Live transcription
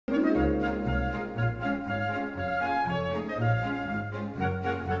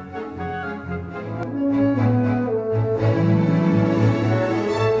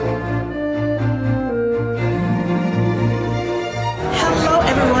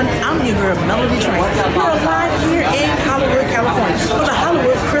Melody Trice. We're live here in Hollywood, California for the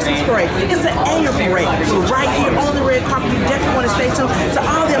Hollywood Christmas Parade. It's an annual parade. We're right here on the red carpet. You definitely want to stay tuned to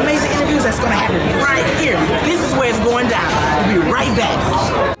all the amazing interviews that's going to happen right here. This is where it's going down. We'll be right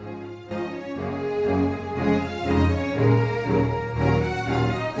back.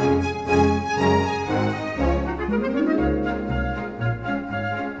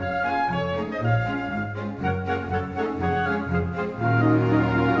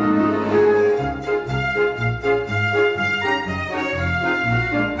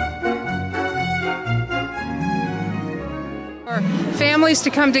 Families to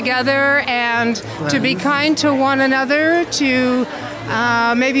come together and to be kind to one another, to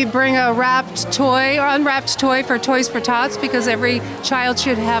maybe bring a wrapped toy or unwrapped toy for Toys for Tots, because every child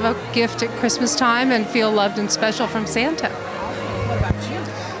should have a gift at Christmas time and feel loved and special from Santa.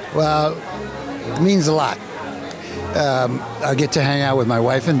 Well, it means a lot. I get to hang out with my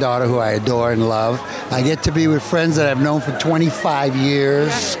wife and daughter, who I adore and love. I get to be with friends that I've known for 25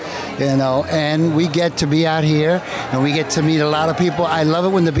 years. You know, and we get to be out here, and we get to meet a lot of people. I love it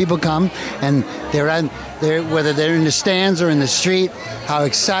when the people come, and whether they're in the stands or in the street, how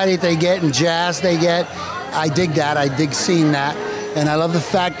excited they get and jazzed they get. I dig that. I dig seeing that, and I love the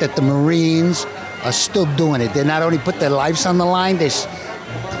fact that the Marines are still doing it. They not only put their lives on the line,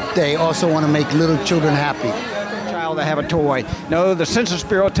 they also want to make little children happy. That have a toy. No, the Census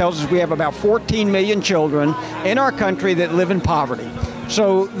Bureau tells us we have about 14 million children in our country that live in poverty.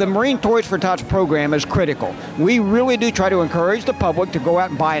 So the Marine Toys for Tots program is critical. We really do try to encourage the public to go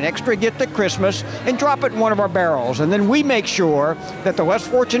out and buy an extra gift at Christmas and drop it in one of our barrels. And then we make sure that the less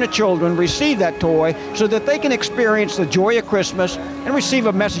fortunate children receive that toy so that they can experience the joy of Christmas and receive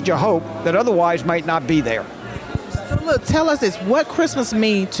a message of hope that otherwise might not be there. So look, tell us this, what Christmas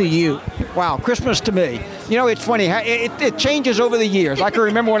mean to you? Wow, Christmas to me. You know, it's funny, it changes over the years. I can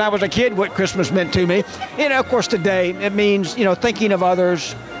remember when I was a kid what Christmas meant to me. You know, of course, today it means, you know, thinking of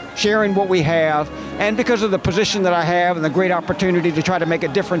others, sharing what we have, and because of the position that I have and the great opportunity to try to make a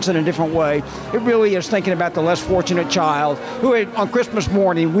difference in a different way, it really is thinking about the less fortunate child who on Christmas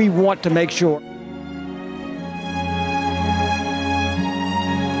morning we want to make sure.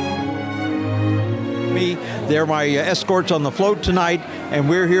 They're my escorts on the float tonight, and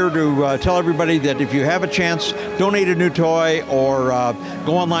we're here to tell everybody that if you have a chance, donate a new toy or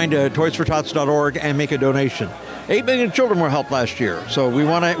go online to toysfortots.org and make a donation. 8 million children were helped last year, so we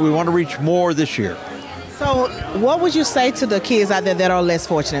want to reach more this year. So what would you say to the kids out there that are less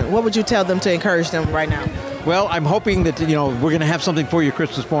fortunate? What would you tell them to encourage them right now? Well, I'm hoping that, you know, we're going to have something for you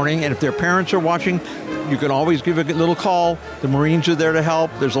Christmas morning, and if their parents are watching, you can always give a little call. The Marines are there to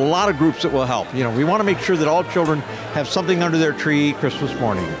help. There's a lot of groups that will help. You know, we want to make sure that all children have something under their tree Christmas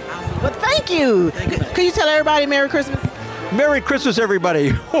morning. Well, thank you. Can you tell everybody Merry Christmas? Merry Christmas, everybody.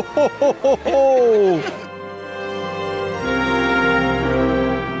 Ho, ho, ho, ho, ho.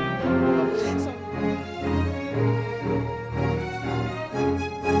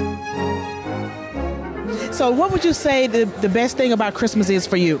 So what would you say the best thing about Christmas is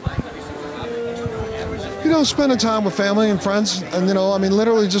for you? You know, spending time with family and friends, and, you know, I mean,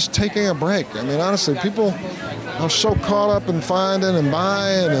 literally just taking a break. I mean, honestly, people are so caught up in finding and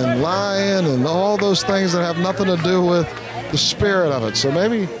buying and lying and all those things that have nothing to do with the spirit of it. So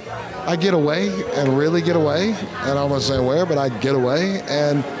maybe I get away and really get away, and I won't say where, but I get away,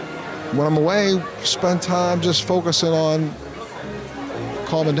 and when I'm away, spend time just focusing on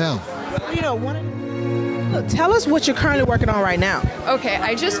calming down. You know, tell us what you're currently working on right now. Okay,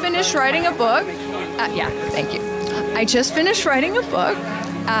 I just finished writing a book. Yeah, thank you. I just finished writing a book.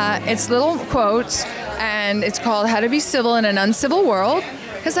 It's little quotes, and it's called How to Be Civil in an Uncivil World,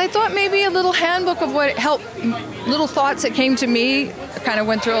 because I thought maybe a little handbook of what helped, little thoughts that came to me. I kind of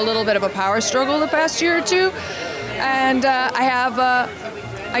went through a little bit of a power struggle the past year or two, and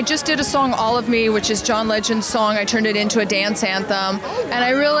I just did a song, All of Me, which is John Legend's song. I turned it into a dance anthem. And I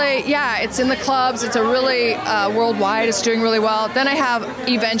really, yeah, it's in the clubs. It's a really worldwide. It's doing really well. Then I have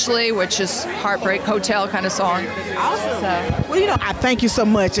Eventually, which is Heartbreak Hotel kind of song. Awesome. So, well, you know, I thank you so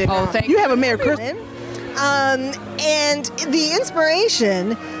much. Oh, thank you. You have a Merry Christmas. And the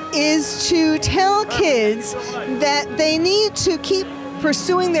inspiration is to tell kids that they need to keep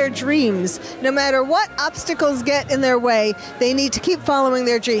pursuing their dreams. No matter what obstacles get in their way, they need to keep following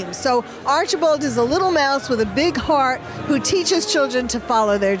their dreams. So Archibald is a little mouse with a big heart who teaches children to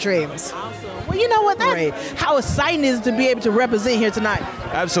follow their dreams. Well, you know what? That's how exciting it is to be able to represent here tonight.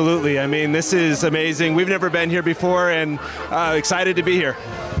 Absolutely. I mean, this is amazing. We've never been here before, and excited to be here.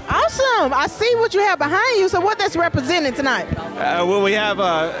 Awesome. I see what you have behind you. So what that's representing tonight? Well, we have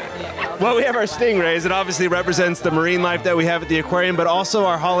Well, we have our stingrays. It obviously represents the marine life that we have at the aquarium, but also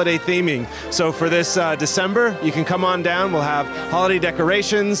our holiday theming. So for this December, you can come on down. We'll have holiday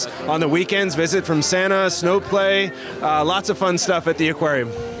decorations on the weekends, visit from Santa, snow play, lots of fun stuff at the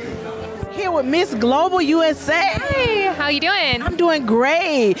aquarium. Here with Miss Global USA. Hey, how you doing? I'm doing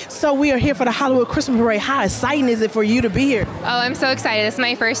great. So we are here for the Hollywood Christmas Parade. How exciting is it for you to be here? Oh, I'm so excited. This is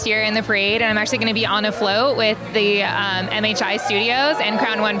my first year in the parade, and I'm actually going to be on a float with the MHI Studios and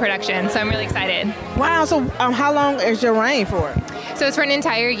Crown One Production, so I'm really excited. Wow, so how long is your reign for? So it's for an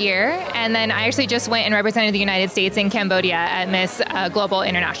entire year, and then I actually just went and represented the United States in Cambodia at Miss Global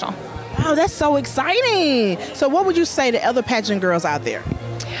International. Wow, that's so exciting. So what would you say to other pageant girls out there?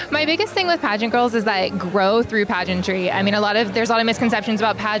 My biggest thing with pageant girls is that grow through pageantry. I mean, there's a lot of misconceptions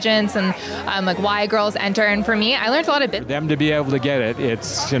about pageants and like why girls enter. And for me, I learned a lot of For them to be able to get it,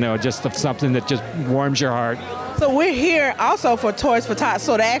 it's just something that just warms your heart. So we're here also for Toys for Tots.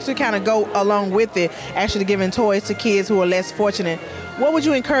 So to actually kind of go along with it, actually giving toys to kids who are less fortunate. What would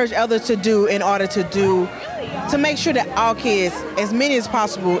you encourage others to do in order to make sure that all kids, as many as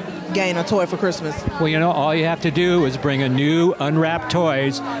possible, gain a toy for Christmas? Well, all you have to do is bring a new unwrapped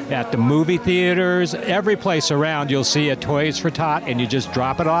toys at the movie theaters, every place around. You'll see a Toys for Tot, and you just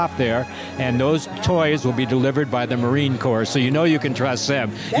drop it off there, and those toys will be delivered by the Marine Corps, so you can trust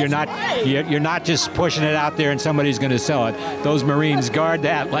them. You're not just pushing it out there and somebody's going to sell it. Those Marines guard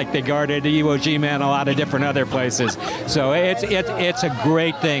that like they guarded Iwo Jima and a lot of different other places. So it's a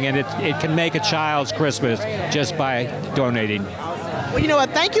great thing, and it can make a child's Christmas just by donating. Well, you know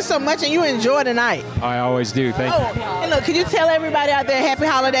what? Thank you so much, and you enjoy the night. I always do. Thank you. And look, could you tell everybody out there happy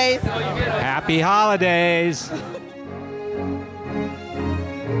holidays? Happy holidays.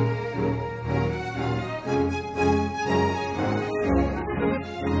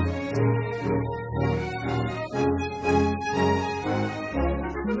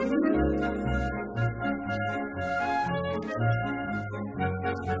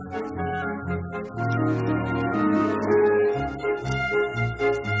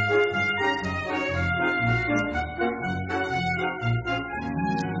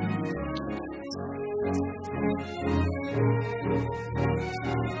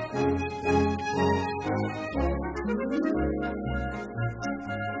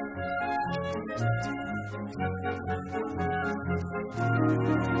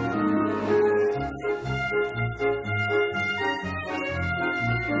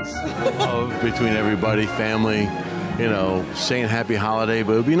 Love between everybody, family, saying happy holiday,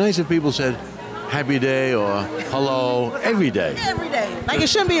 but it would be nice if people said happy day or hello every day. Every day. Like it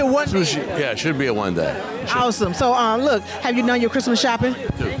shouldn't be a one day. Yeah, it should be a one day. Awesome. So look, have you done your Christmas shopping?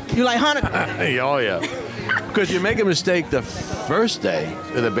 You like Hanukkah? Oh yeah. Because you make a mistake the first day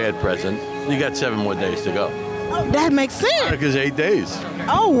with a bad present, you got 7 more days to go. Oh, that makes sense. Hanukkah's 8 days.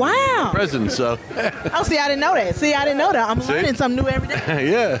 Oh, wow. Presents, so. Oh, see, I didn't know that. I'm learning something new every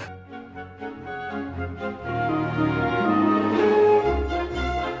day. Yeah.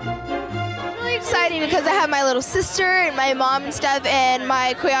 Exciting because I have my little sister and my mom and stuff, and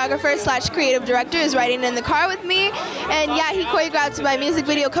my choreographer / creative director is riding in the car with me, and yeah, he choreographed my music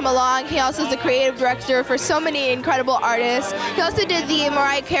video Come Along. He also is the creative director for so many incredible artists. He also did the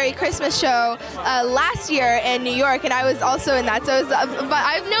Mariah Carey Christmas show last year in New York, and I was also in that. So but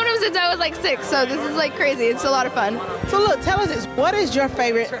I've known him since I was like 6, so this is like crazy. It's a lot of fun. So look, tell us this, what is your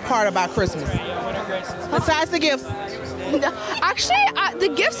favorite part about Christmas? Besides the gifts. Actually, the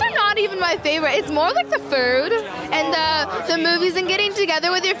gifts are not even my favorite. It's more like the food and the movies and getting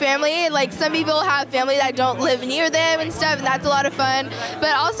together with your family. Like some people have family that don't live near them and stuff, and that's a lot of fun.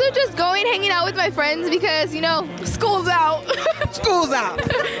 But also just going, hanging out with my friends because, school's out. School's out.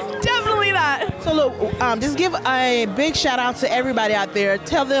 Definitely that. So look, just give a big shout out to everybody out there.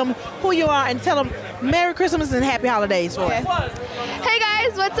 Tell them who you are and tell them Merry Christmas and Happy Holidays for us. Hey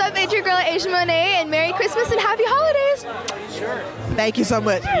guys, what's up? It's your girl Asia Monet, and Merry Christmas and Happy Holidays. Sure. Thank you so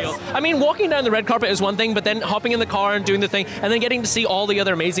much. I mean, walking down the red carpet is one thing, but then hopping in the car and doing the thing, and then getting to see all the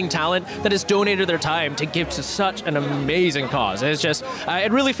other amazing talent that has donated their time to give to such an amazing cause. It's just,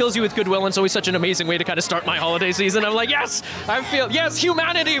 it really fills you with goodwill, and it's always such an amazing way to kind of start my holiday season. I'm like, yes, yes,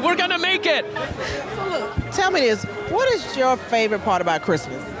 humanity, we're gonna make it. So look, tell me this, what is your favorite part about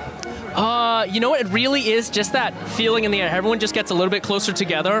Christmas? You know what? It really is just that feeling in the air. Everyone just gets a little bit closer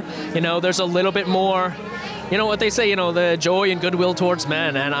together. There's a little bit more, what they say, the joy and goodwill towards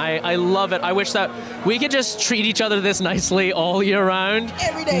men. And I love it. I wish that we could just treat each other this nicely all year round.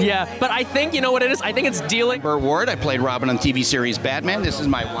 Every day. Yeah. But I think, what it is? I think it's dealing. Burt Ward. I played Robin on the TV series Batman. This is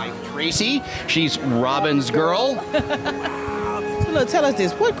my wife, Tracy. She's Robin's girl. So look, tell us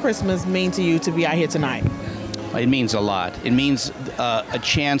this. What Christmas mean to you to be out here tonight? It means a lot. It means a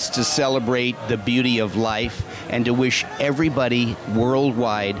chance to celebrate the beauty of life and to wish everybody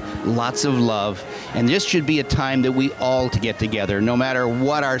worldwide lots of love. And this should be a time that we all get together, no matter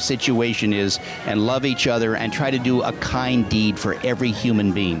what our situation is, and love each other and try to do a kind deed for every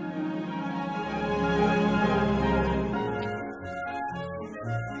human being.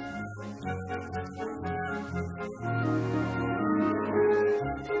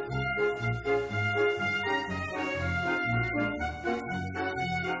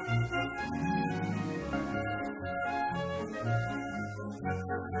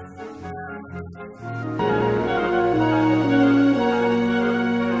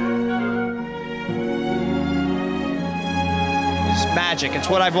 Magic. It's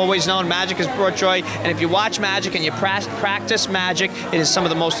what I've always known. Magic has brought joy, and if you watch magic and you practice magic, it is some of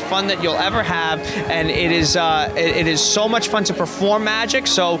the most fun that you'll ever have, and it is so much fun to perform magic.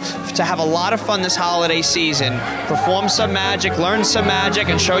 So to have a lot of fun this holiday season, perform some magic, learn some magic,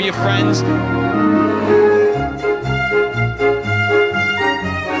 and show your friends.